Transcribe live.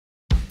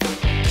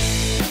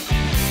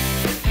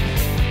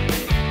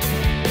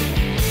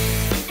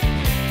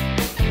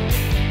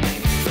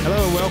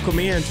Welcome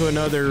in to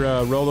another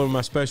Rolling with My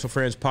Special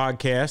Friends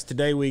podcast.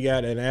 Today we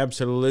got an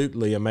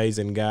absolutely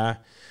amazing guy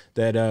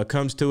that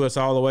comes to us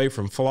all the way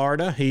from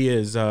Florida. He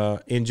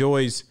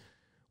enjoys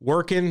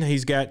working.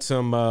 He's got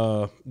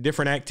some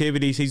different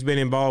activities he's been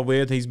involved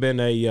with. He's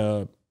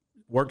been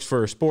works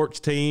for a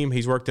sports team.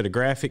 He's worked at a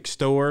graphics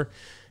store.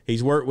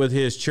 He's worked with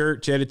his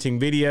church editing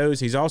videos.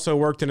 He's also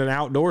worked in an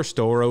outdoor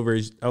store over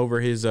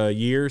his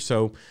years.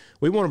 So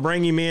we want to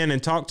bring him in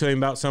and talk to him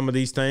about some of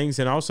these things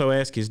and also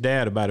ask his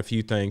dad about a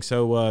few things.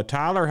 So,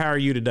 Tyler, how are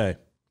you today?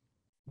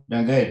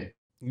 Doing good.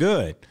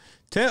 Good.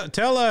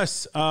 Tell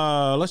us,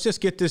 let's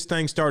just get this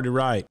thing started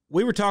right.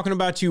 We were talking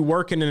about you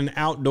working in an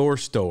outdoor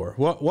store.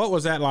 What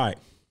was that like?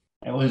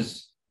 It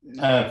was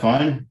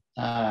fun.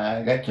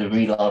 I got to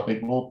meet a lot of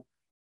people,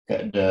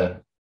 got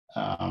to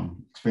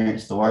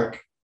experience the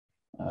work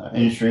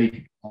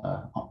industry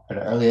at an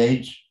early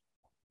age.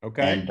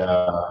 Okay. And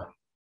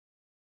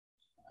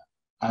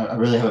I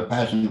really have a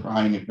passion for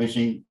hunting and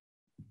fishing,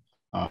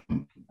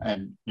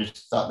 and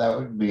just thought that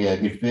would be a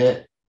good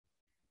fit.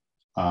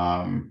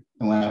 And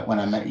when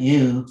I met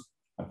you,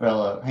 a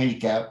fellow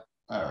handicapped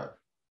or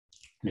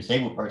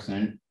disabled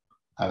person,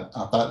 I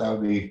thought that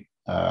would be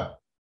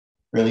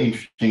really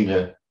interesting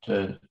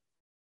to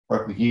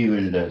work with you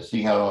and to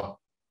see how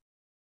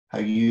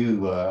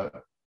you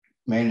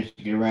manage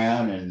to get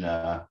around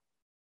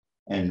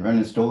and run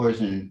the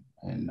stores and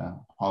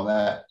all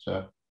that.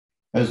 So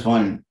it was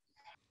fun.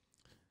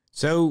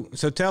 So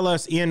tell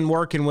us, in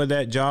working with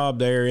that job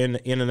there in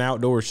an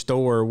outdoor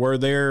store, were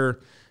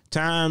there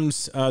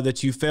times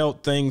that you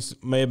felt things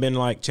may have been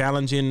like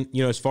challenging,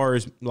 as far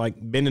as like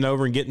bending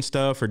over and getting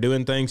stuff or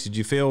doing things? Did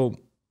you feel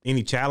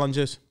any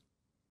challenges?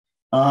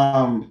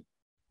 Not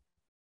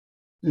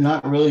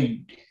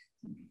really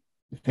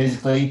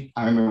physically.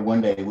 I remember one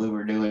day we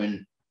were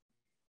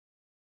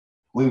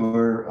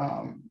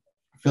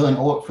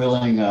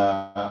filling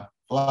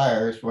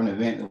flyers for an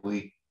event that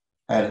we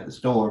had at the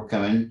store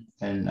coming,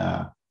 and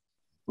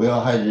we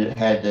all had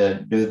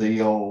to do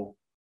the old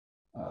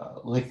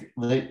lick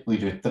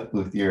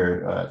with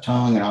your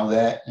tongue and all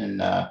that,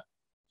 and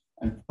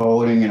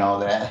folding and all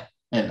that.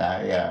 And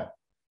I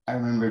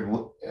remembered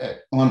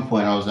at one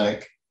point I was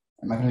like,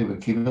 "Am I going to be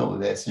able to keep up with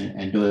this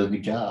and do a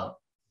good job?"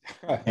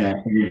 And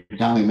I did a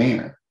timely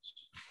manner.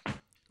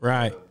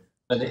 Right.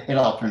 But it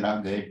all turned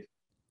out good.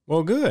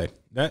 Well, good.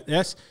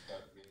 That's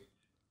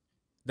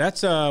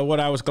what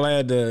I was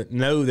glad to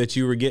know, that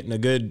you were getting a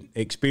good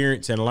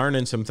experience and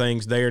learning some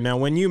things there. Now,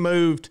 when you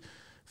moved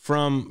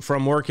from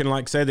working,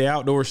 like, say, the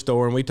outdoor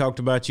store, and we talked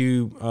about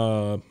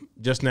you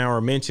just now, or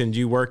mentioned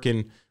you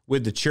working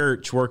with the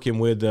church, working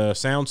with the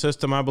sound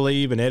system, I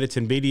believe, and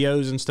editing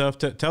videos and stuff.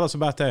 Tell us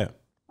about that.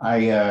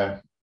 I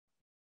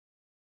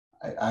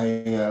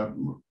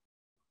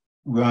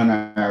run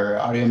our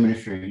audio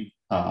ministry,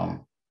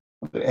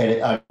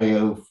 edit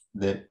audio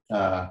that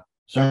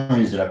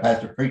sermons that our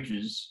pastor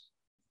preaches,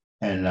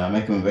 and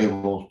make them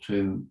available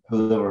to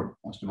whoever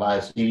wants to buy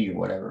a CD or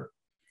whatever.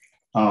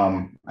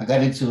 I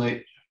got into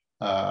it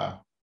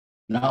not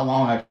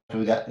long after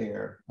we got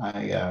there.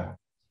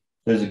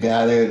 There's a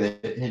guy there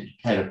that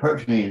had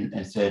approached me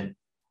and said,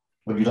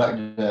 "Would you like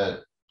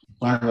to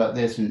learn about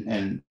this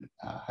and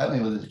help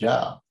me with this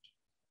job?"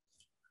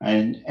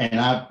 And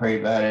I prayed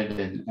about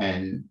it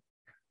and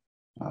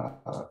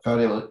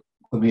felt it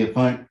would be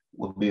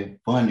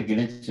fun to get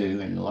into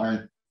and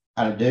learn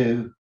how to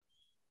do.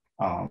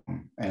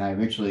 And I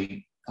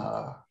eventually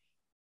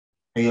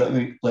he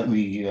let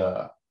me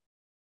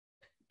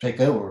take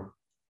over,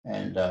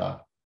 and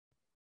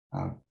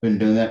I've been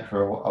doing that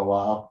for a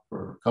while,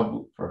 for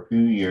a few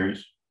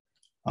years.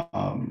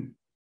 And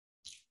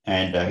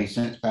he's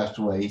since passed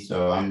away,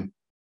 so I'm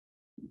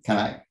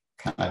kind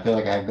of feel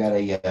like I've got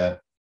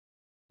a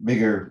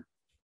bigger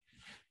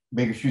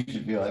shoes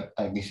to fill,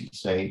 I guess you could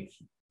say.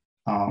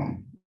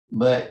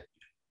 But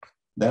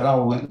that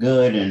all went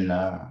good, and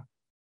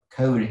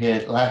COVID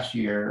hit last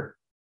year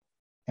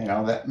and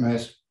all that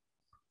mess.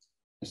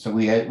 So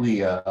we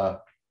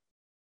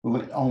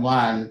went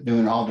online,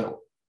 doing all the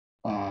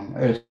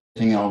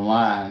everything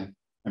online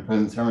and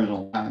putting the sermons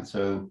online.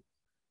 So,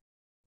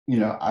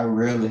 I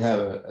rarely have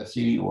a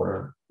CD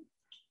order.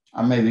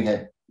 I've maybe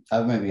had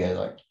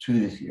like 2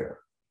 this year.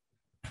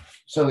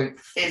 So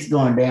it's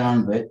going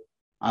down, but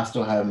I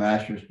still have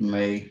masters to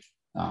make.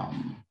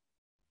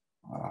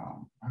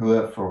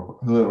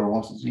 Whoever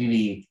wants a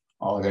CD,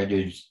 all I gotta do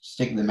is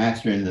stick the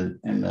master in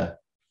the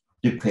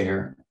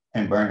duplicator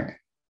and burn it.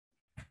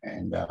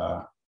 And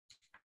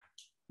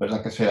but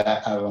like I said,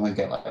 I've only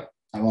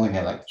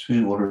had like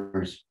 2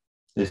 orders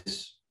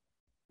since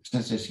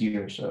this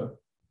year or so.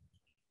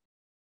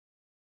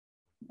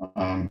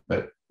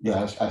 But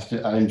yeah,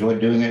 I enjoy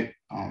doing it.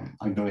 I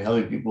enjoy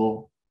helping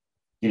people,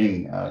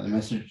 getting the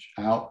message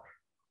out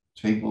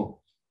to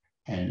people,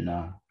 and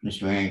just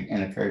doing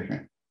an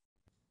encouragement.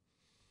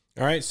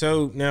 All right,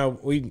 so now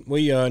we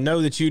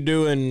know that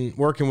you're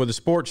working with a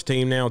sports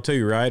team now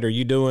too, right? Are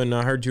you doing?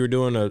 I heard you were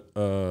doing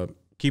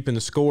keeping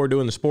the score,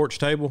 doing the sports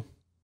table.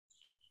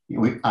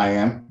 I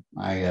am.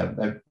 I've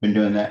been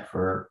doing that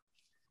for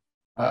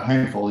a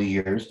handful of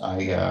years.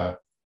 I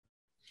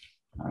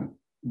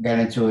got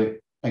into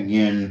it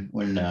again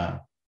when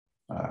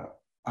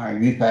our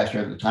youth pastor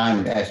at the time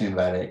would ask me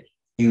about it.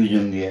 He was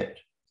doing it.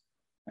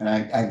 And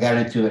I got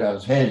into it. I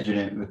was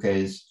hesitant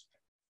because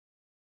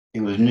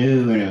it was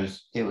new and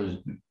it was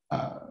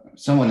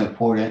somewhat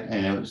important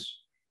and it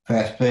was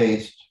fast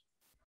paced.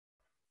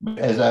 But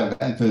as I've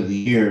gotten through the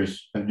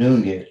years of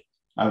doing it,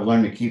 I've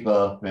learned to keep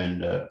up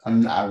and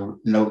I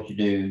know what to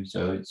do.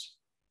 So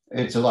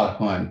it's a lot of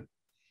fun.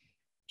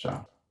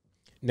 So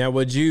now,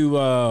 would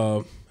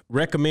you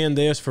recommend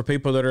this for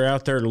people that are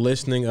out there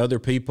listening? Other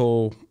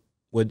people,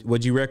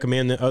 would you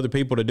recommend other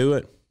people to do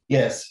it?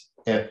 Yes,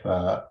 if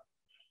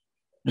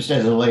just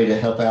as a way to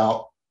help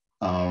out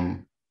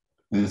in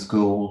the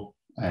school,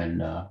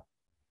 and I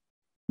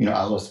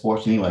love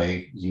sports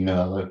anyway.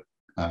 I love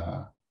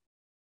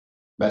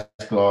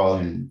basketball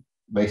and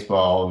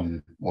baseball,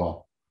 and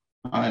well,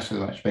 not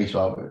necessarily much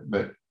baseball,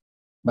 but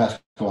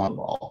basketball and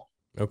ball.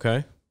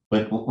 Okay.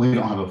 But we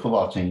don't have a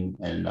football team,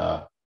 and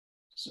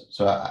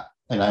so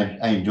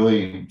I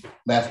enjoy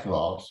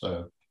basketball.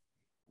 So,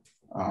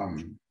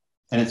 and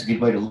it's a good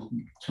way to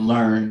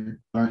learn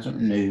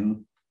something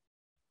new.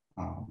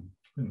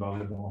 And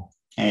volleyball.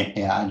 And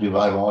yeah, I do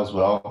volleyball as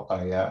well.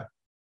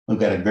 We've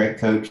got a great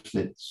coach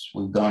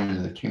we've gone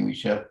into the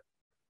championship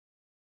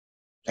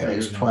at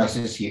least twice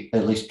this year,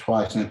 at least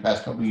twice in the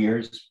past couple of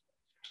years,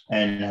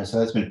 and so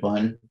that's been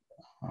fun.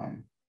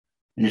 And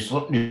just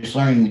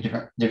learning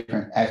the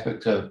different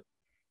aspects of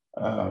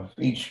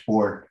each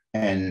sport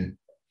and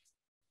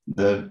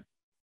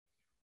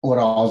what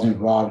all is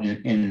involved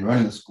in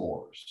running the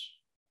scores.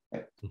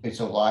 It's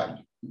a lot.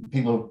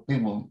 People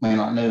may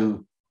not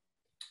know,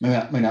 may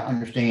not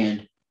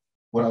understand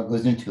what all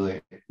goes into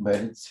it,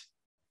 but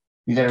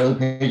you got to really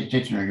pay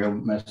attention or you'll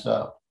mess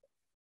up,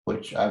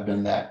 which I've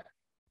done that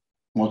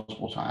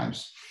multiple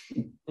times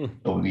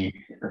over the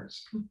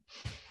years.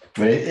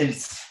 But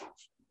it's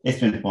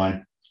been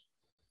fun.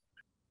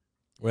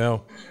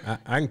 Well,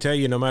 I can tell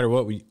you, no matter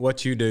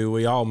what you do,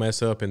 we all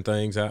mess up in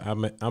things. I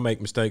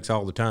make mistakes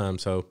all the time,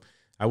 so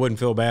I wouldn't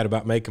feel bad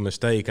about making a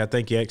mistake. I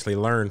think you actually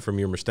learn from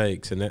your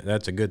mistakes, and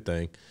that's a good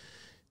thing.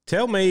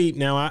 Tell me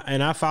now,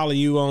 I follow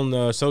you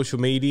on social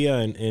media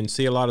and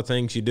see a lot of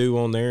things you do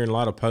on there and a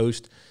lot of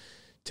posts.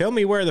 Tell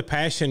me where the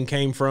passion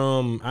came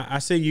from. I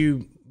see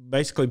you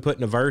basically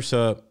putting a verse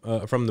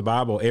up from the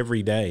Bible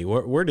every day.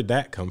 Where did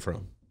that come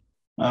from?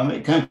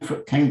 It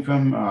came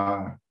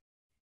from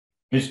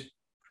just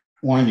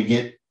wanting to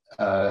get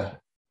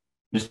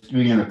just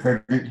being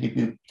encouragement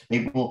to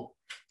people,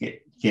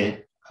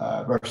 get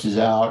verses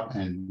out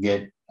and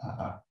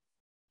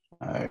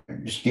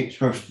just get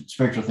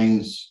spiritual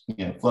things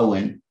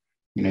flowing.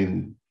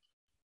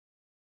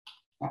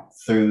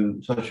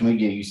 Through social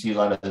media, you see a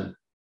lot of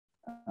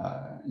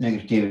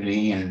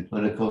negativity and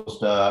political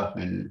stuff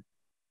and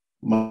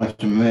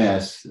much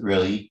mess.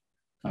 Really,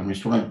 I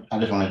just wanted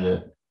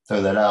to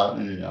throw that out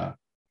and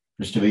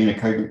just to be an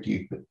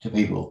encouragement to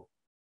people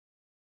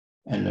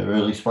and to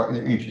really spark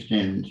their interest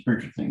in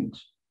spiritual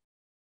things.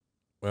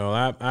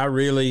 Well, I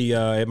really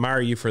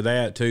admire you for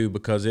that too,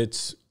 because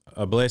it's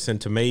a blessing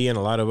to me and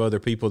a lot of other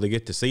people that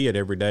get to see it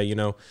every day. A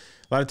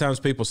lot of times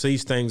people see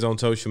things on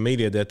social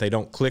media that they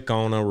don't click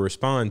on or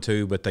respond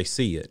to, but they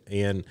see it.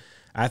 And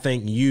I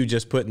think you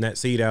just putting that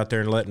seed out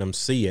there and letting them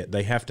see it,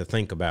 they have to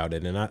think about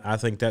it. And I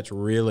think that's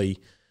really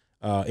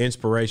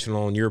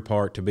inspirational on your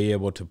part to be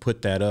able to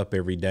put that up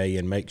every day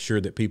and make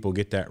sure that people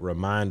get that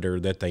reminder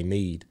that they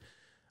need.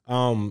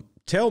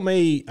 Tell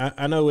me,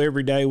 I know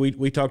every day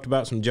we talked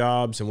about some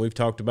jobs and we've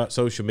talked about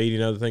social media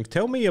and other things.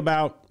 Tell me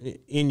about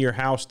in your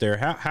house there.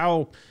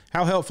 How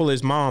helpful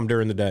is Mom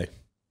during the day?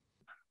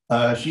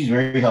 She's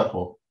very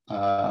helpful.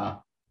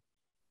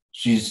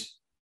 She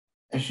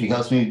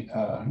helps me,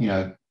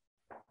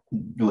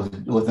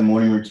 with the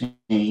morning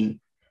routine.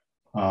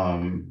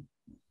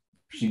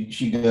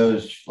 She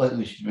goes,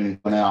 lately she's been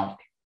going out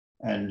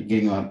and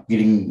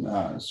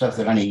getting stuff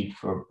that I need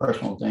for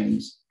personal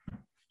things.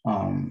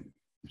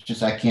 It's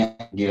just I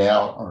can't get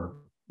out or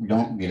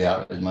don't get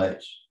out as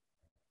much.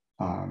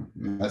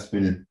 That's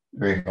been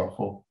very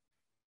helpful.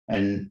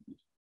 And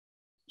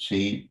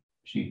she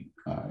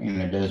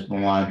does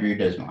my laundry,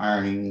 does my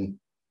ironing,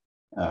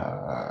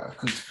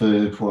 cooks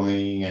food for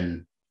me,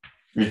 and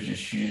she's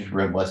just a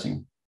real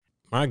blessing.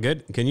 My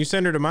good. Can you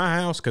send her to my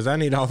house? Because I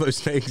need all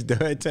those things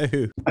done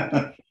too.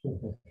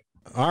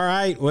 All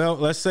right. Well,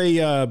 let's see.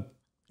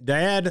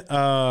 Dad,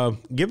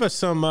 give us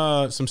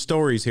some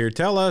stories here.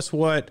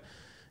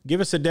 Give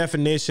us a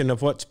definition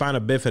of what spina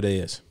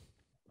bifida is.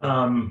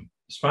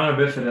 Spina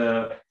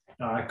bifida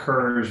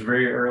occurs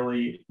very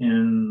early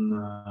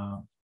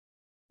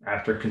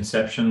after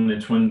conception.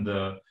 It's when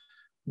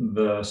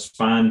the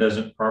spine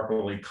doesn't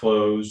properly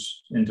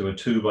close into a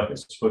tube like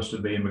it's supposed to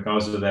be, and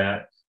because of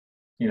that,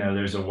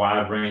 there's a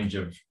wide range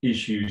of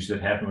issues that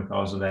happen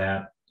because of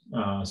that.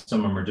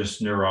 Some of them are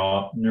just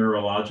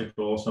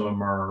neurological. Some of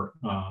them are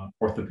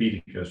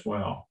orthopedic as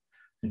well.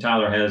 And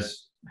Tyler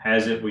has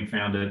it. We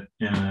found it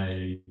in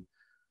a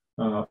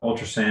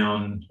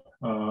ultrasound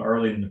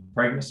early in the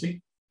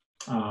pregnancy,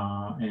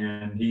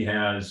 and he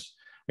has,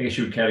 I guess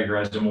you would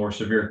categorize a more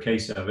severe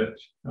case of it,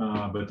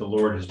 but the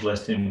Lord has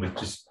blessed him with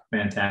just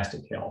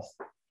fantastic health.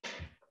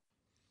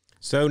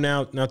 So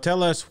now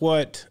tell us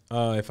what,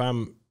 if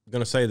I'm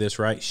going to say this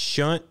right,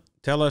 shunt.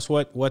 Tell us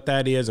what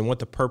that is and what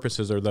the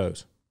purposes are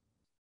those.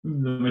 The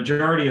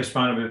majority of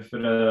spina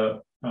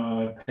bifida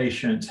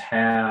patients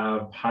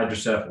have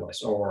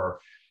hydrocephalus, or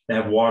they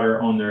have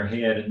water on their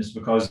head, and it's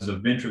because the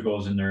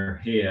ventricles in their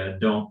head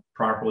don't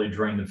properly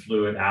drain the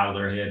fluid out of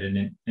their head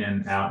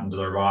and out into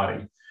their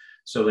body.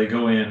 So they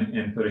go in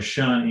and put a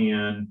shunt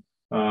in,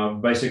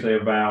 basically a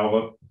valve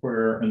up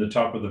where in the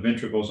top of the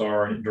ventricles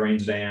are, and it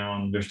drains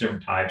down. There's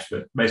different types,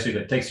 but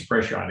basically it takes the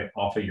pressure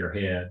off of your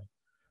head.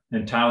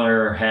 And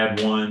Tyler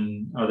had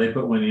one, they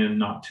put one in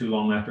not too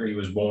long after he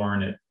was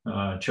born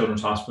at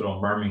Children's Hospital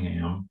in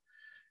Birmingham.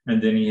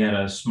 And then he had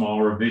a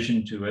small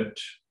revision to it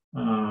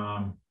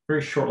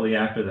very shortly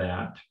after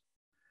that.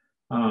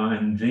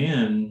 And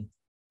then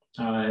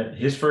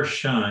his first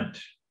shunt,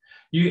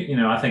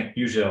 I think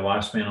usually a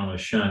lifespan on a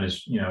shunt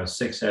is,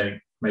 6, 8,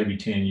 maybe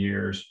 10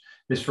 years.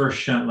 His first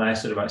shunt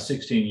lasted about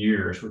 16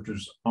 years, which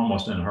was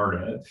almost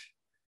unheard of.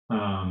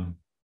 And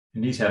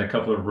he's had a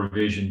couple of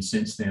revisions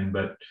since then,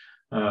 but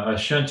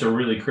shunts are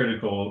really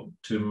critical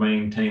to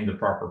maintain the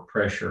proper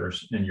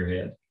pressures in your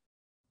head.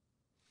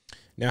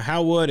 Now,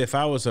 if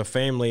I was a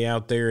family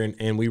out there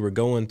and we were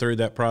going through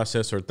that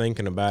process or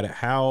thinking about it,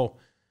 how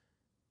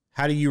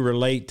do you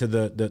relate to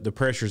the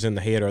pressures in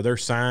the head? Are there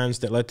signs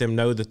that let them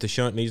know that the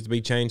shunt needs to be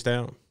changed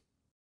out?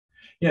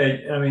 Yeah,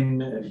 I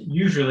mean,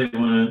 usually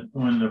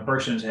when a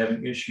person is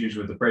having issues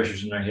with the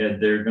pressures in their head,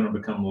 they're going to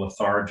become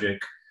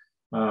lethargic.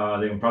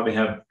 They can probably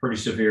have pretty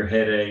severe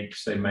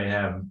headaches. They may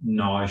have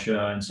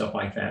nausea and stuff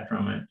like that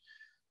from it.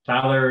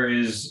 Tyler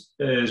is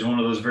one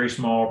of those very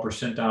small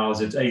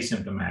percentiles. It's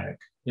asymptomatic.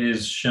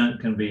 His shunt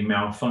can be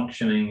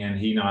malfunctioning and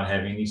he not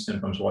have any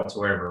symptoms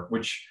whatsoever,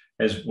 which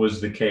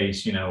was the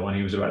case, when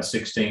he was about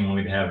 16 when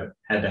we had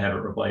to have it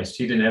replaced.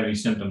 He didn't have any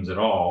symptoms at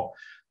all.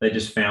 They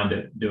just found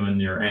it doing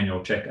their annual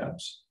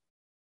checkups.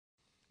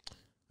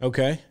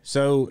 Okay.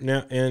 So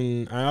now,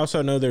 and I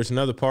also know there's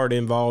another part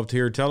involved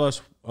here. Tell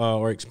us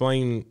or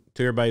explain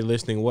to everybody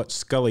listening what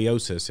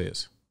scoliosis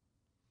is.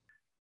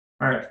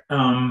 All right.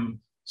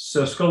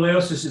 So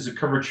scoliosis is a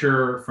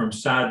curvature from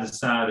side to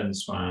side in the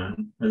spine.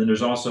 And then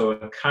there's also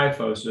a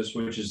kyphosis,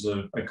 which is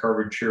a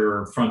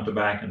curvature front to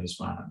back in the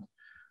spine.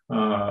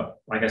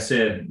 Like I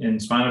said, in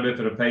spina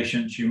bifida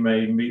patients, you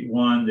may meet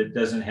one that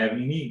doesn't have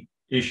any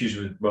issues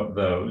with both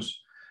those.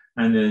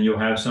 And then you'll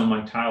have some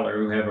like Tyler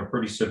who have a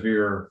pretty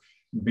severe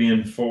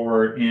bend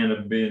forward and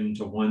a bend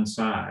to one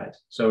side.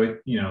 So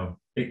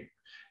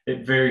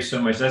it varies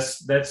so much.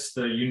 That's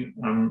the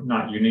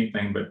not unique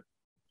thing, but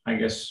I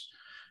guess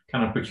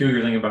kind of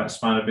peculiar thing about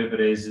spina bifida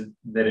is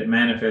that it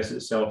manifests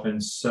itself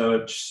in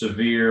such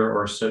severe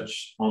or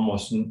such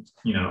almost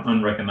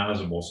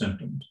unrecognizable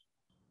symptoms.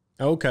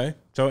 Okay.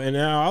 So, and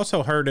I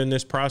also heard in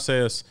this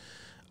process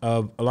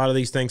of a lot of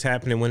these things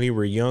happening when you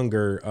were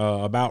younger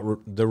about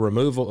the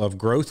removal of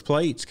growth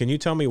plates. Can you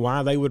tell me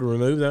why they would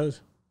remove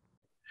those?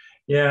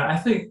 Yeah, I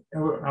think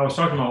I was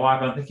talking to my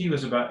wife. I think he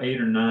was about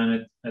 8 or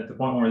 9 at the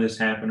point where this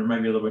happened, or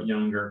maybe a little bit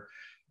younger.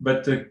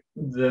 But the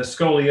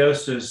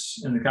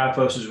scoliosis and the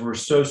kyphosis were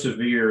so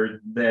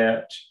severe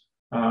that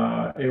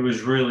it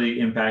was really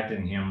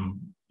impacting him,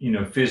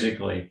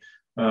 physically.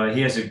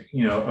 He has a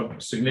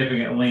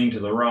significant lean to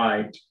the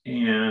right,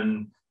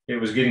 and it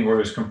was getting where it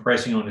was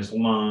compressing on his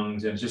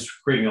lungs and just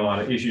creating a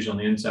lot of issues on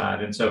the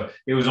inside. And so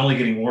it was only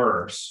getting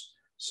worse.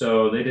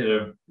 So they did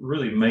a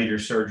really major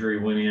surgery,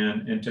 went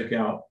in and took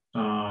out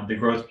the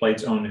growth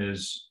plates on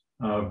his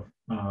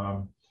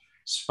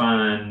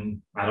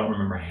spine. I don't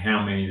remember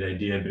how many they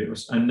did, but it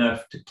was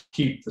enough to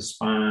keep the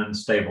spine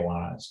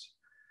stabilized.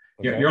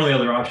 Okay. Your only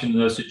other option in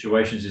those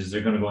situations is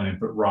they're going to go in and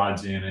put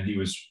rods in, and he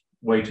was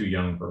way too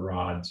young for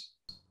rods.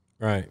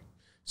 Right.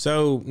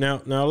 So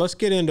now let's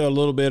get into a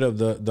little bit of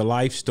the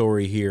life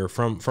story here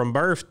from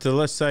birth to,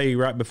 let's say,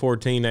 right before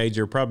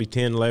teenager, probably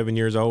 10, 11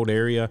 years old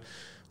area.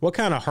 What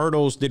kind of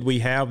hurdles did we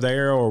have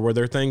there, or were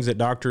there things that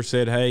doctors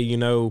said, hey,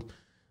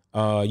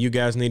 you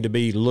guys need to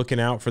be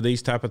looking out for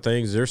these type of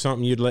things? Is there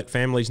something you'd let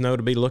families know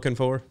to be looking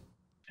for?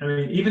 I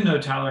mean, even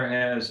though Tyler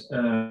has,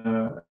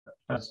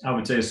 I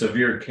would say, a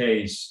severe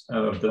case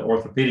of the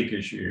orthopedic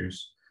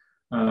issues,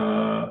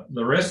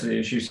 the rest of the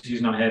issues,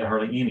 he's not had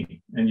hardly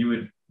any.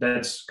 And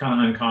that's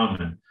kind of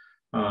uncommon.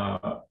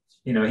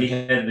 He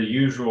had the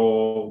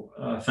usual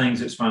things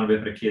that spina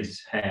bifida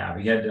kids have.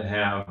 He had to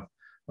have,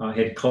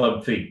 he had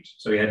club feet.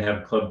 So he had to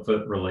have club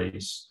foot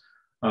release.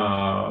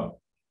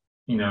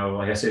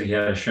 Like I said, he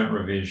had a shunt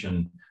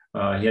revision.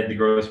 He had the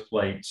growth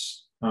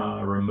plates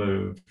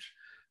removed.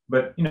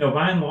 But,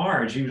 by and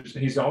large,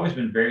 he's always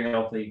been very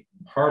healthy,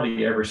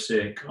 hardly ever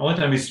sick. Only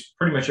time he's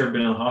pretty much ever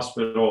been in the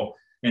hospital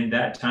in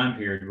that time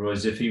period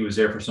was if he was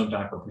there for some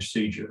type of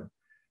procedure.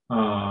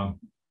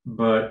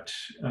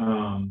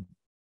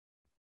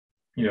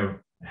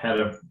 Had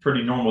a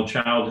pretty normal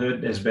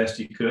childhood as best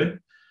he could.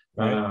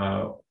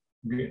 Right.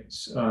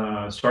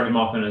 started him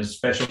off in a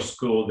special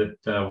school that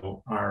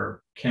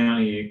our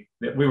county,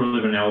 that we were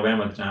living in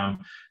Alabama at the time,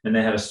 and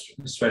they had a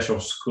special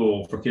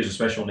school for kids with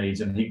special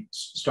needs. And he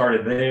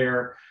started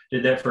there,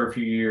 did that for a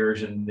few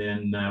years, and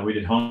then we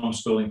did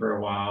homeschooling for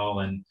a while,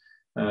 and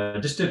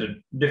just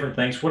did different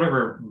things,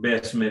 whatever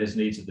best met his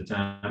needs at the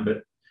time.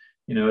 But,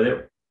 you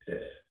know,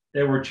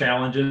 there were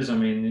challenges. I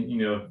mean,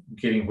 you know,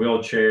 getting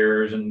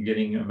wheelchairs and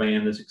getting a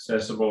van that's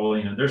accessible,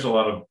 you know, there's a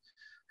lot of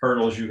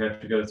hurdles you have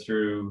to go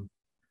through.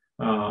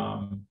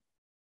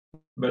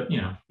 But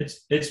you know,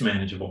 it's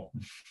manageable.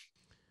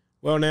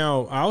 Well,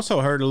 now I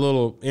also heard a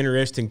little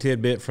interesting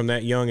tidbit from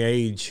that young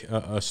age,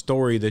 a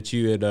story that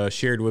you had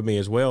shared with me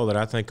as well that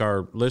I think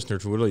our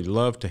listeners would really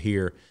love to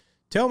hear.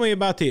 Tell me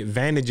about the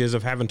advantages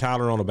of having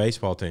Tyler on a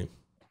baseball team.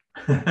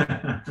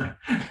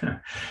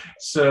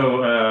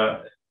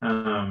 So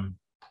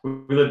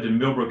we lived in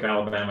Millbrook,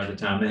 Alabama at the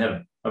time. They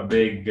had a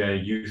big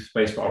youth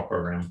baseball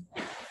program.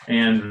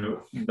 And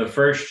the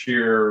first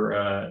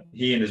year,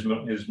 he and his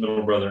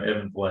middle brother,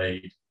 Evan,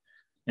 played.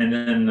 And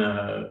then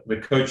the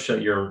coach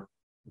that year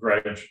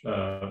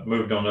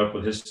moved on up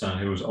with his son,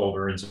 who was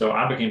older. And so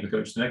I became the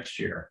coach the next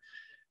year.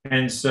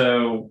 And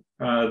so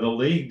the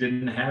league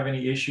didn't have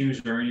any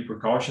issues or any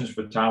precautions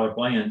for Tyler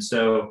playing.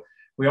 So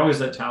we always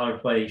let Tyler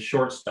play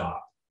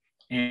shortstop.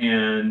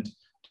 And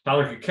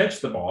Tyler could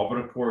catch the ball, but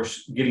of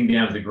course, getting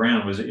down to the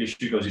ground was an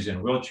issue because he's in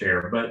a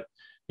wheelchair. But,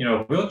 you know,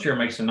 a wheelchair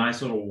makes a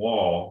nice little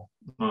wall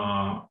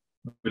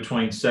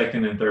between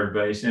second and third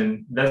base.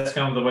 And that's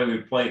kind of the way we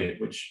played it,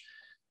 which,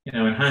 you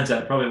know, in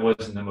hindsight, probably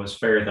wasn't the most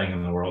fair thing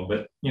in the world,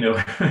 but, you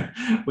know,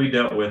 we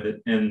dealt with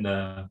it. And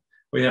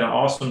we had an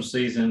awesome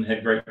season,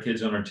 had great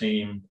kids on our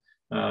team.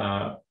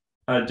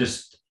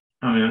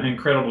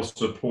 Incredible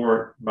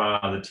support by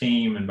the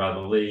team and by the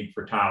league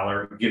for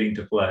Tyler getting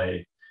to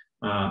play.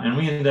 And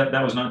we ended up,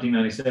 that was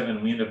 1997,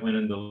 and we ended up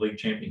winning the league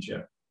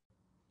championship.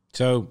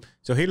 So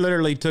he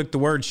literally took the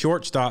word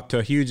shortstop to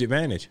a huge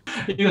advantage.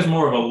 He was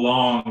more of a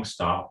long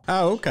stop.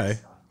 Oh, okay.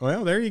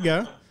 Well, there you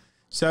go.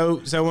 So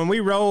when we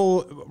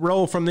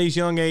roll from these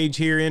young age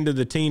here into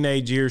the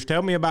teenage years,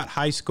 tell me about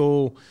high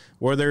school.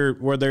 Were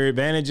there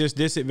advantages,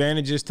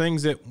 disadvantages,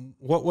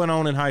 what went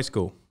on in high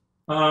school?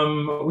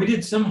 We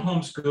did some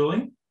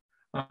homeschooling.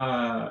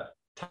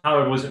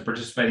 Tyler wasn't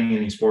participating in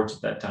any sports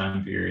at that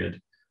time period.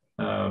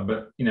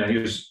 But, you know, he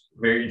was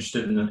very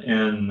interested in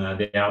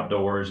the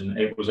outdoors and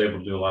was able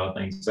to do a lot of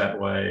things that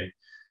way.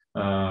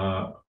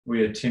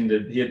 He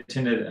attended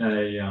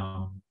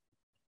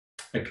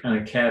an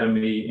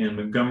academy in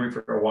Montgomery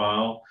for a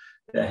while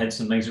that had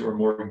some things that were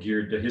more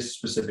geared to his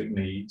specific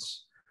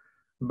needs.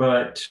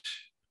 But,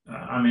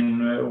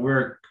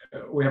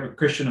 we have a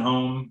Christian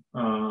home,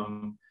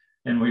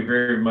 and we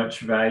very much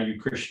value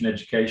Christian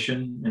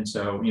education. And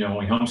so, you know,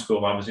 when we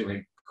homeschool, obviously we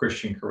had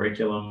Christian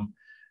curriculum.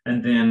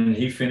 And then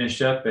he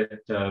finished up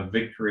at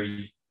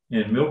Victory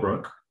in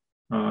Millbrook,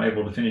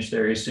 able to finish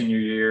there his senior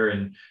year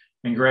and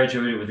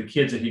graduated with the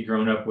kids that he'd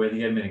grown up with.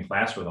 He hadn't been in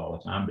class with all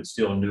the time, but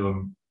still knew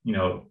them, you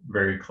know,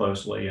 very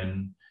closely.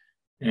 And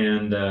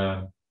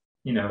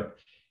you know,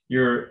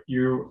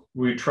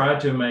 we tried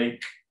to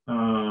make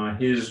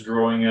his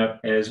growing up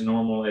as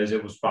normal as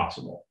it was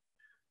possible.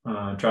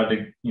 Tried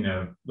to, you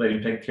know, let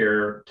him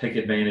take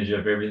advantage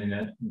of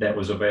everything that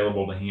was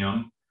available to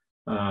him.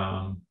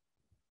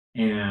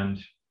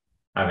 And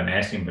I haven't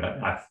asked him, but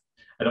I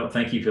don't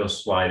think he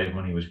feels slighted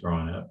when he was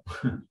growing up.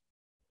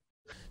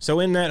 So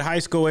in that high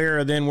school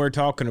era then we're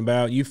talking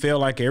about, you feel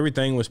like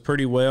everything was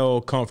pretty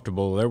well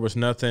comfortable. There was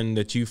nothing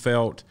that you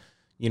felt,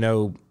 you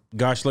know,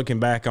 gosh, looking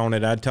back on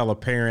it, I'd tell a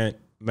parent,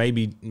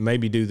 maybe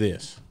do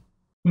this.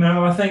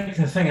 No, I think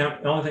the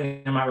only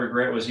thing I might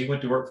regret was he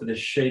went to work for this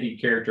shady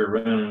character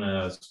running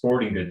a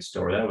sporting goods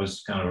store. That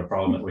was kind of a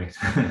problem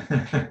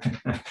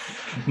that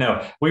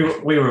no, we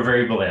were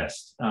very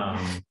blessed.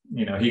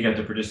 You know, he got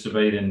to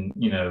participate in,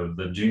 you know,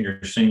 the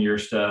junior, senior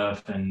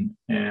stuff, and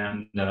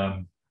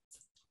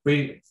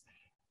we,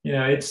 you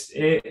know,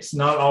 it's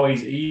not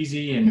always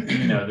easy, and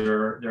you know,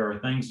 there are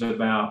things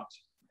about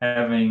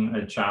having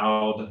a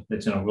child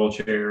that's in a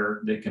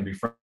wheelchair that can be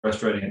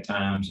frustrating at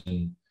times,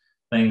 and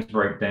things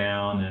break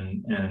down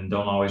and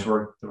don't always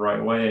work the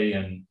right way.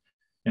 And,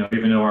 you know,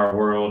 even though our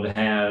world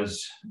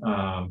has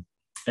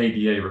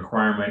ADA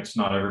requirements,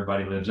 not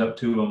everybody lives up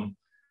to them.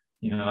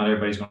 You know, not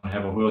everybody's going to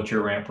have a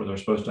wheelchair ramp where they're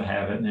supposed to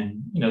have it.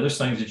 And, you know, there's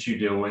things that you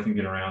deal with and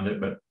get around it.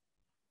 But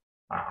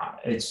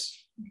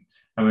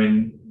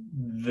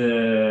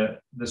the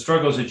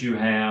struggles that you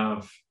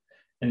have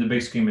in the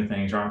big scheme of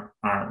things aren't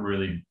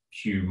really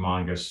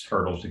humongous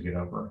hurdles to get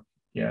over.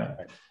 Yeah.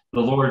 The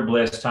Lord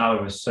blessed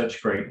Tyler with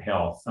such great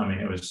health. I mean,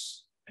 it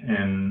was,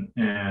 and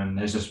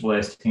has just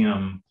blessed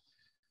him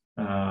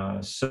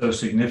so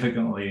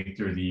significantly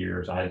through the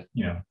years.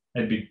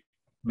 It'd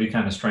be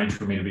kind of strange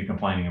for me to be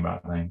complaining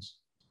about things.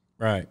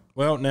 Right.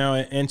 Well, now,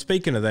 and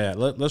speaking of that,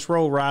 let's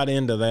roll right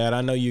into that.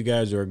 I know you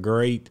guys are a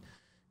great,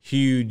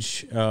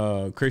 huge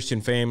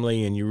Christian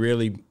family, and you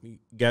really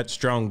got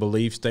strong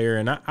beliefs there.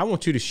 And I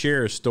want you to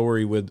share a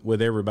story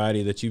with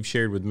everybody that you've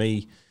shared with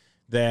me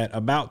that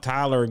about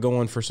Tyler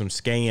going for some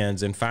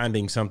scans and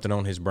finding something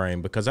on his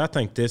brain? Because I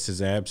think this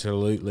is an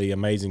absolutely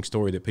amazing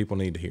story that people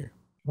need to hear.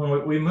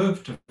 When we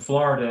moved to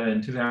Florida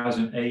in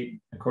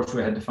 2008, of course,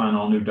 we had to find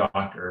all new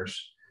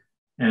doctors.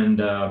 And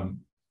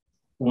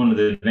one of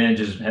the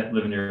advantages of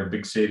living near a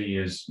big city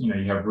is, you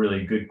have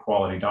really good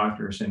quality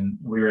doctors. And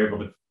we were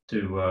able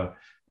to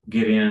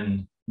get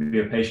in, be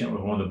a patient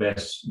with one of the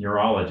best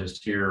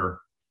neurologists here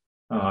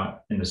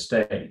in the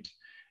state.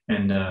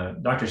 And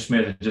Dr.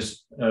 Smith is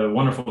just a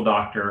wonderful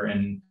doctor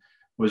and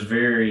was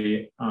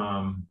very,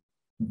 I'll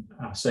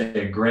say,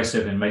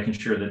 aggressive in making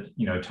sure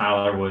that,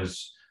 Tyler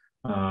was,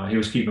 he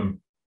was keeping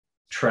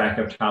track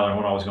of Tyler and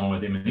what I was going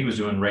with him. And he was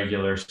doing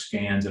regular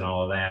scans and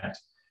all of that.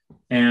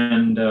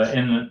 And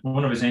in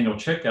one of his annual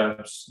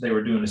checkups, they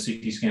were doing a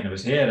CT scan of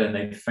his head, and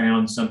they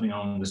found something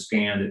on the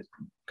scan that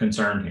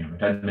concerned him.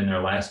 It hadn't been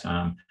there last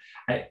time.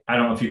 I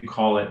don't know if you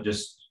call it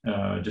just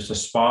a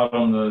spot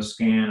on the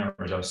scan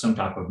or some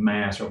type of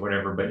mass or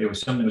whatever, but it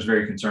was something that was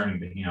very concerning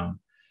to him.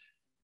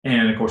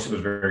 And of course, it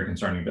was very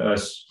concerning to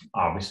us,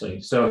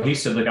 obviously. So he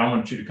said, look, I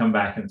want you to come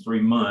back in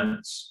 3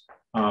 months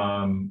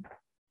and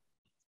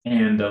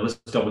let's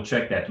double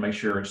check that to make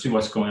sure, see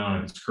what's going on,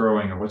 if it's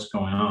growing or what's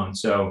going on.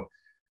 So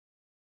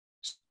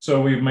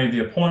we've made the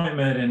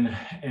appointment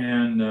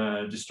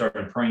and just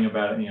started praying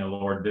about it.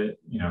 Lord,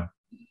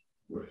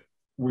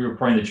 we were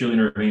praying that you'll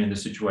intervene in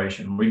this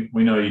situation.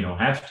 We know you don't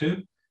have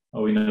to.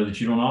 We know that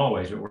you don't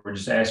always, but we're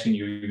just asking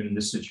you, even in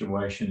this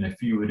situation,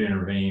 if you would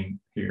intervene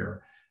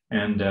here.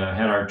 And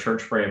had our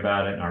church pray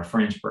about it and our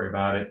friends pray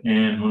about it.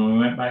 And when we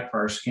went back for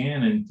our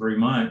scan in 3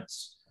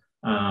 months,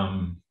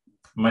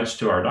 much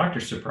to our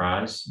doctor's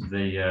surprise,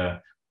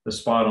 the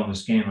spot on the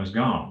scan was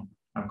gone.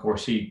 Of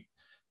course, we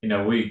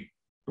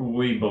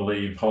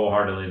believe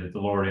wholeheartedly that the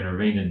Lord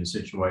intervened in the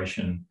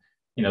situation.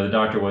 The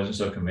doctor wasn't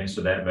so convinced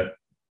of that, but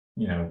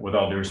with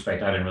all due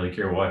respect, I didn't really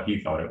care what he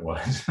thought it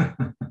was.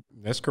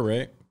 That's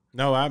correct.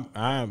 No,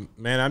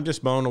 I'm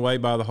just blown away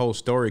by the whole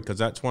story, because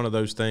that's one of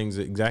those things,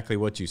 exactly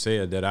what you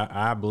said, that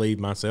I believe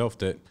myself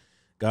that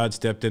God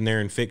stepped in there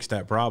and fixed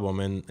that problem.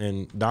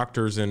 And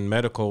doctors and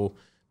medical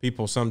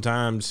people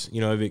sometimes,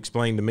 have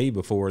explained to me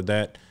before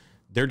that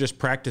they're just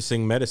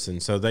practicing medicine,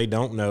 so they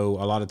don't know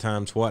a lot of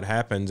times what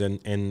happens,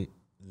 and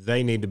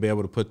they need to be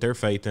able to put their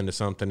faith into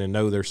something and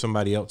know there's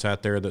somebody else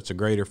out there that's a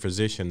greater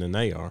physician than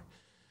they are.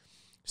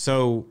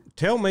 So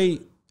tell me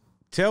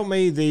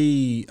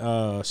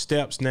the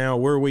steps now,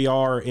 where we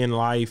are in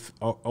life.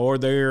 Are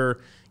there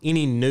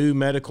any new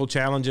medical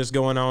challenges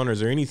going on? Or is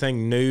there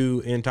anything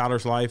new in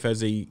Tyler's life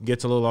as he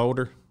gets a little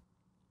older?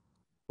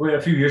 Well,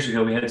 a few years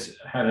ago, we had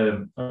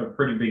a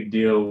pretty big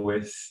deal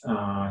with,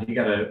 he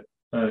got a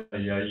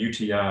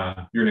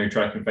UTI, urinary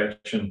tract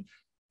infection.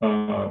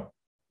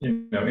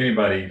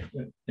 Anybody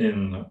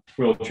in a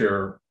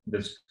wheelchair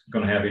that's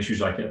going to have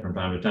issues like that from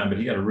time to time, but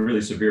he got a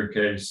really severe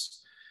case.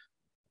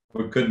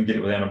 We couldn't get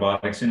it with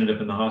antibiotics, ended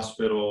up in the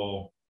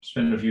hospital,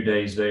 spent a few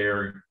days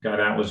there, got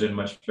out, was in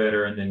much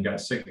better, and then got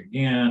sick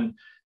again.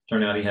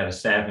 Turned out he had a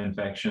staph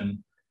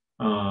infection.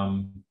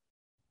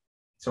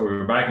 So we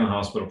were back in the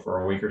hospital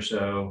for a week or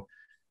so.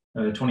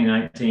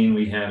 2019,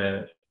 he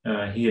had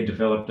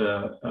developed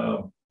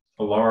a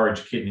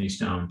large kidney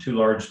stone, too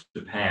large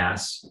to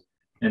pass.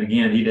 And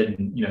again, he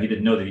didn't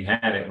know that he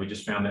had it. We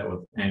just found that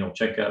with annual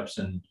checkups,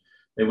 and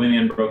they went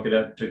in, broke it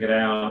up, took it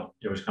out.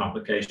 There was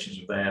complications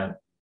with that.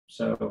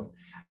 So,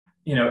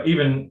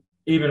 even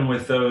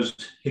with those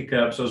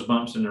hiccups, those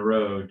bumps in the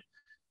road,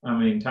 I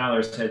mean,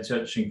 Tyler's had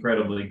such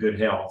incredibly good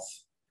health.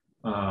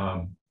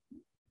 And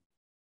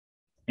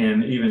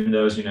even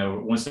those,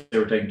 once they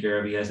were taken care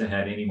of, he hasn't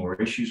had any more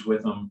issues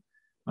with them.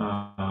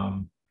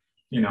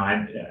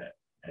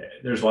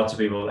 There's lots of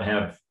people that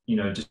have,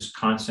 just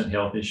constant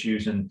health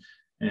issues, and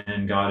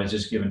God has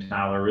just given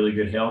Tyler really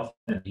good health,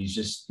 and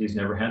he's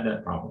never had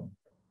that problem.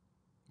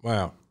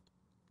 Wow.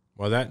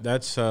 Well,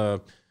 that's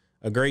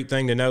a great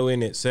thing to know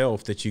in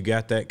itself, that you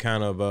got that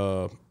kind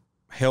of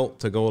help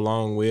to go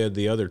along with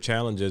the other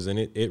challenges. And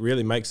it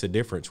really makes a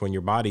difference when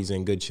your body's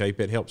in good shape.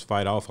 It helps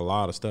fight off a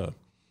lot of stuff.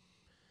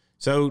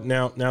 So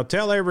now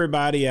tell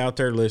everybody out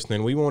there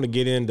listening, we want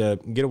to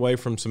get away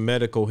from some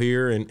medical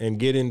here and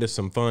get into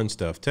some fun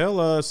stuff. Tell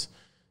us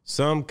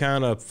some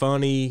kind of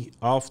funny,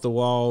 off the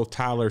wall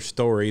Tyler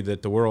story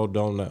that the world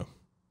don't know.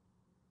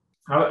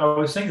 I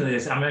was thinking of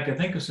this. I mean, I could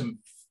think of some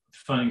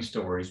funny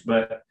stories,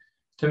 but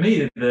to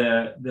me,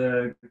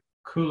 the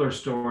cooler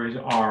stories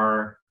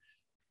are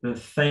the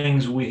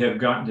things we have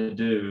gotten to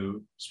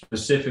do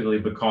specifically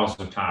because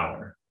of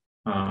Tyler,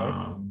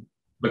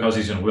 because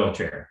he's in a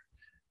wheelchair.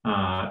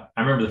 I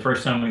remember the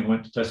first time we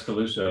went to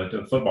Tuscaloosa to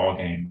a football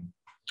game.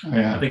 Oh,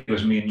 yeah. I think it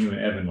was me and you and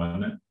Evan,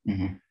 wasn't it?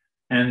 Mm-hmm.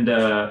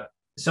 And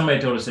somebody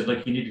told us that,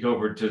 look, you need to go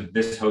over to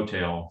this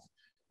hotel.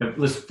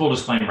 Full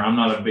disclaimer, I'm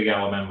not a big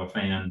Alabama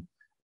fan.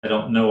 I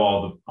don't know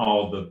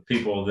all the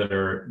people that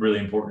are really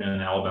important in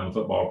an Alabama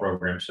football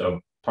program,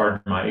 so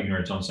pardon my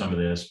ignorance on some of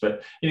this.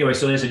 But anyway,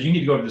 so they said, you need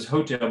to go to this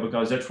hotel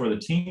because that's where the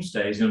team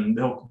stays, and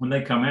when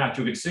they come out,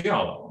 you'll get to see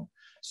all of them.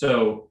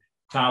 So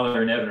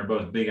Tyler and Evan are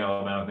both big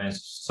Alabama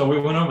fans. So we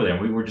went over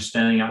there. We were just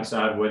standing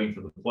outside waiting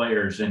for the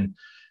players. And,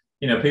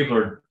 people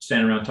are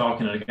standing around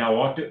talking. And a guy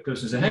walked up to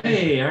us and said,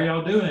 "Hey, how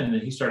y'all doing?"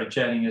 And he started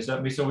chatting us up.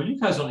 And he said, "Well, you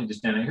guys don't need to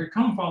stand out here.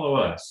 Come follow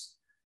us.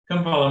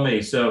 Come follow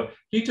me." So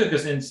he took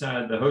us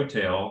inside the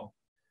hotel.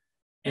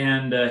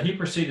 And he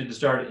proceeded to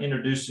start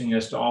introducing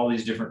us to all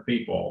these different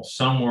people.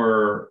 Some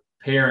were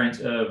parents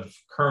of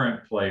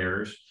current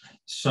players.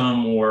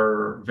 Some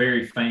were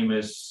very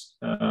famous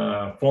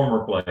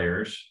former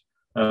players,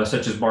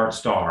 such as Bart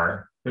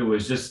Starr, who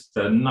was just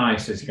the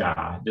nicest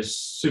guy,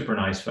 just super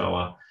nice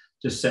fella,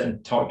 just sat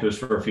and talked to us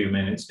for a few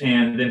minutes.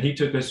 And then he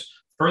took us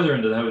further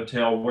into the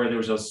hotel where there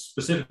was a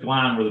specific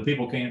line where the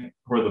people came,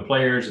 where the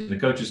players and the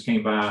coaches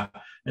came by.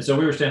 And so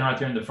we were standing right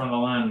there in the front of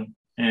the line.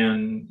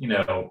 And,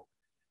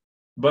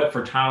 but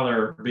for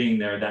Tyler being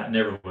there, that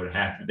never would have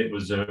happened. It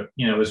was it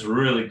was a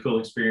really cool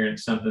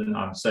experience, something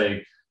I'd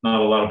say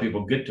not a lot of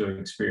people get to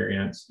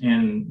experience.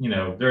 And,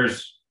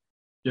 there's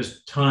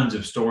just tons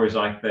of stories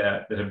like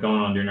that have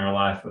gone on during our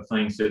life of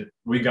things that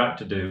we got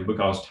to do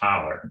because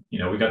Tyler,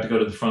 we got to go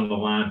to the front of the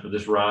line for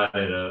this ride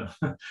at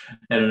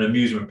at an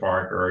amusement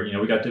park, or,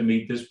 we got to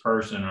meet this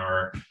person,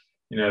 or,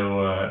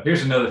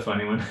 here's another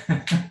funny one.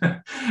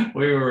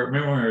 Remember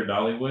when we were at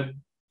Dollywood?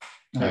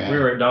 We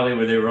were at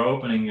Dollywood. They were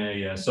opening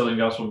a Southern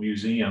Gospel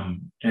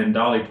Museum, and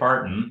Dolly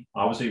Parton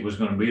obviously was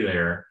going to be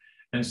there.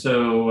 And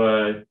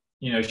so,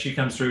 she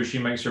comes through, she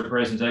makes her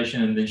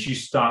presentation, and then she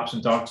stops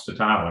and talks to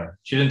Tyler.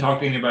 She didn't talk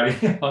to anybody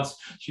else.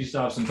 She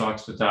stops and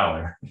talks to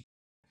Tyler.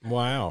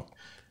 Wow.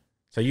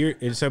 So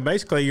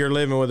basically you're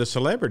living with a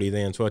celebrity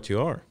then, is what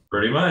you are.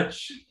 Pretty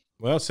much.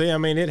 Well, see,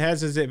 it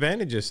has its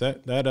advantages.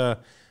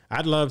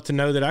 I'd love to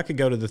know that I could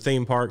go to the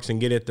theme parks and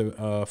get at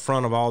the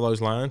front of all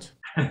those lines.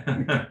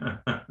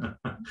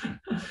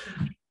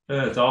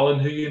 It's all in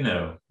who you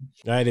know.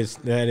 That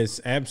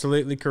is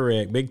absolutely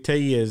correct. Big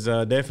T is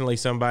definitely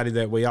somebody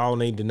that we all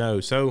need to know.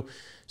 So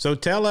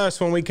tell us,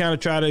 when we kind of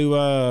try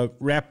to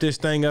wrap this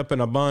thing up in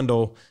a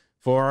bundle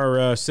for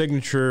our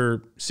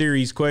signature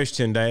series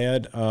question,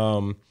 Dad,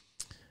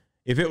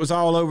 if it was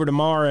all over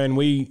tomorrow and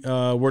we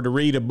were to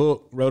read a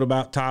book wrote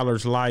about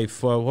Tyler's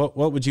life,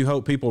 what would you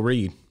hope people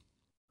read?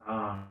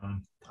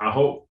 I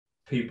hope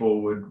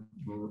people would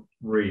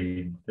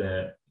read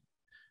that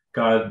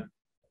God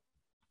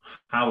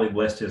highly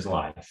blessed his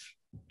life,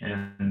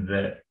 and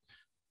that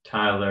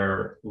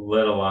Tyler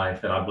led a life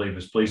that I believe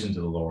was pleasing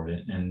to the Lord,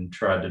 and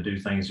tried to do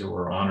things that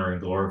were honoring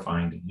and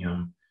glorifying to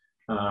him.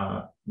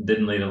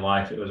 Didn't lead a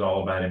life that was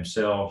all about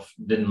himself.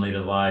 Didn't lead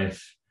a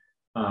life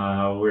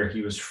where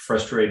he was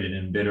frustrated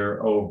and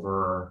bitter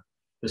over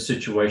the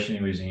situation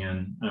he was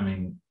in.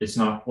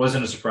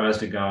 Wasn't a surprise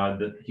to God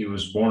that he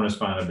was born with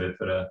spina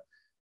bifida.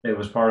 It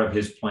was part of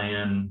his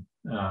plan.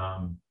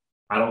 I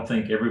don't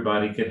think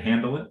everybody could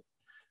handle it,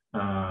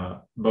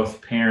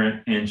 both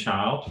parent and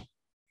child.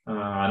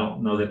 I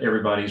don't know that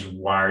everybody's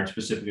wired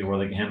specifically where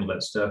they can handle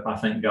that stuff. I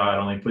think God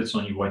only puts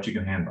on you what you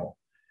can handle.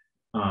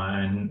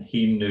 And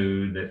he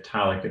knew that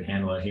Tyler could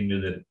handle it. He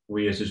knew that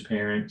we as his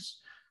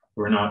parents,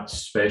 we're not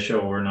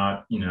special. We're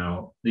not,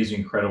 these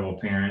incredible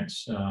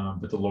parents,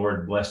 but the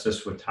Lord blessed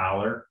us with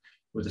Tyler,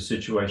 with the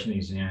situation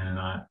he's in.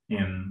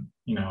 And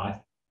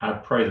I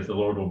pray that the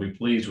Lord will be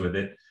pleased with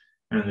it,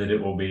 and that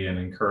it will be an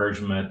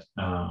encouragement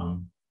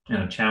and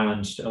a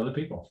challenge to other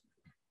people.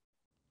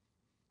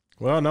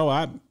 Well, no,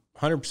 I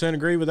 100%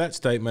 agree with that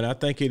statement. I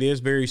think it is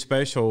very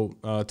special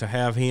to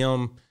have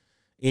him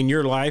in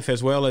your life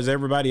as well as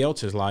everybody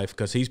else's life,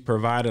 because he's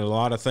provided a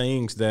lot of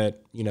things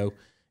that,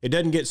 it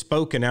doesn't get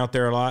spoken out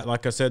there a lot.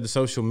 Like I said, the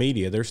social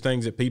media, there's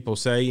things that people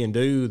say and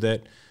do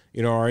that,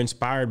 are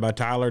inspired by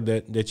Tyler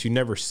that you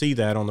never see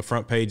that on the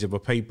front page of a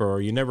paper,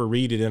 or you never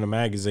read it in a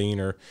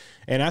magazine.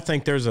 And I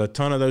think there's a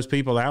ton of those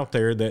people out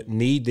there that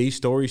need these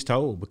stories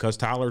told, because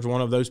Tyler's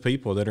one of those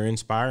people that are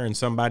inspiring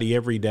somebody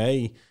every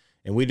day.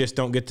 And we just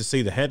don't get to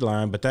see the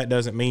headline, but that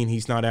doesn't mean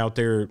he's not out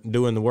there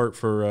doing the work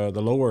for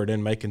the Lord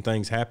and making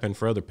things happen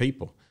for other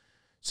people.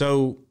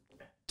 So,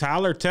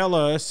 Tyler, tell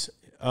us,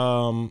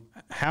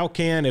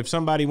 if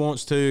somebody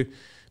wants to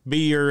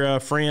be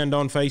your friend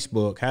on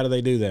Facebook, how do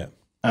they do that?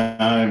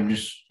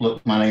 Just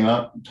look my name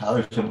up,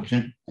 Tyler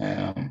Templeton,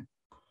 and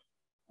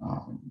I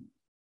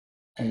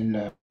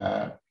don't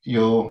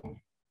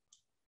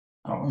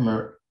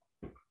remember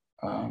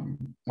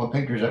what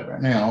picture's up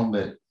right now,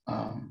 but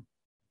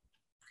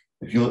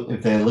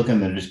if they look in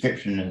the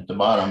description at the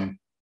bottom,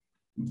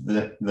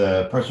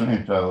 the personal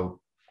info,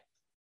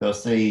 they'll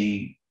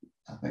see,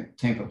 I think,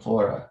 Tampa,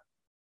 Florida,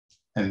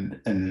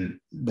 and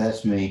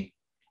that's me.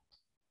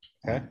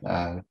 Okay.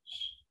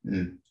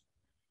 And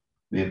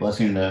be a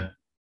blessing to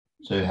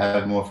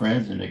have more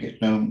friends and to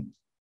get to know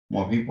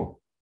more people.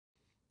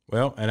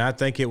 Well, and I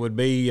think it would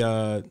be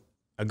a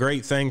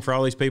great thing for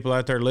all these people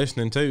out there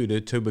listening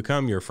to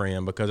become your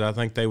friend, because I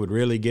think they would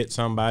really get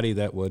somebody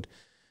that would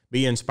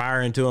be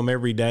inspiring to them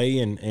every day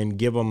and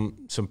give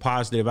them some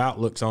positive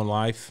outlooks on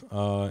life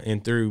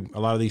and through a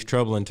lot of these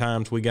troubling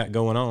times we got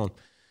going on.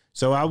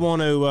 So I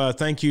want to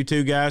thank you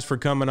two guys for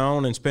coming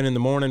on and spending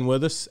the morning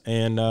with us.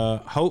 And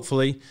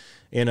hopefully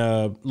in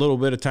a little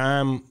bit of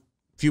time,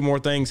 a few more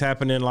things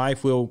happen in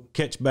life, we'll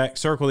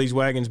circle these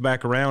wagons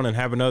back around and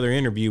have another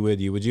interview with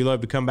you. Would you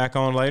love to come back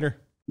on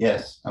later?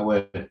 Yes, I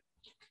would.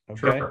 Okay.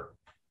 Sure.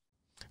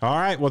 All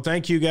right. Well,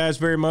 thank you guys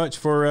very much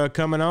for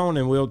coming on,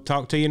 and we'll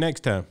talk to you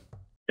next time.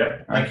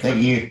 Yep. All right,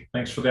 thank you.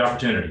 Thanks for the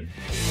opportunity.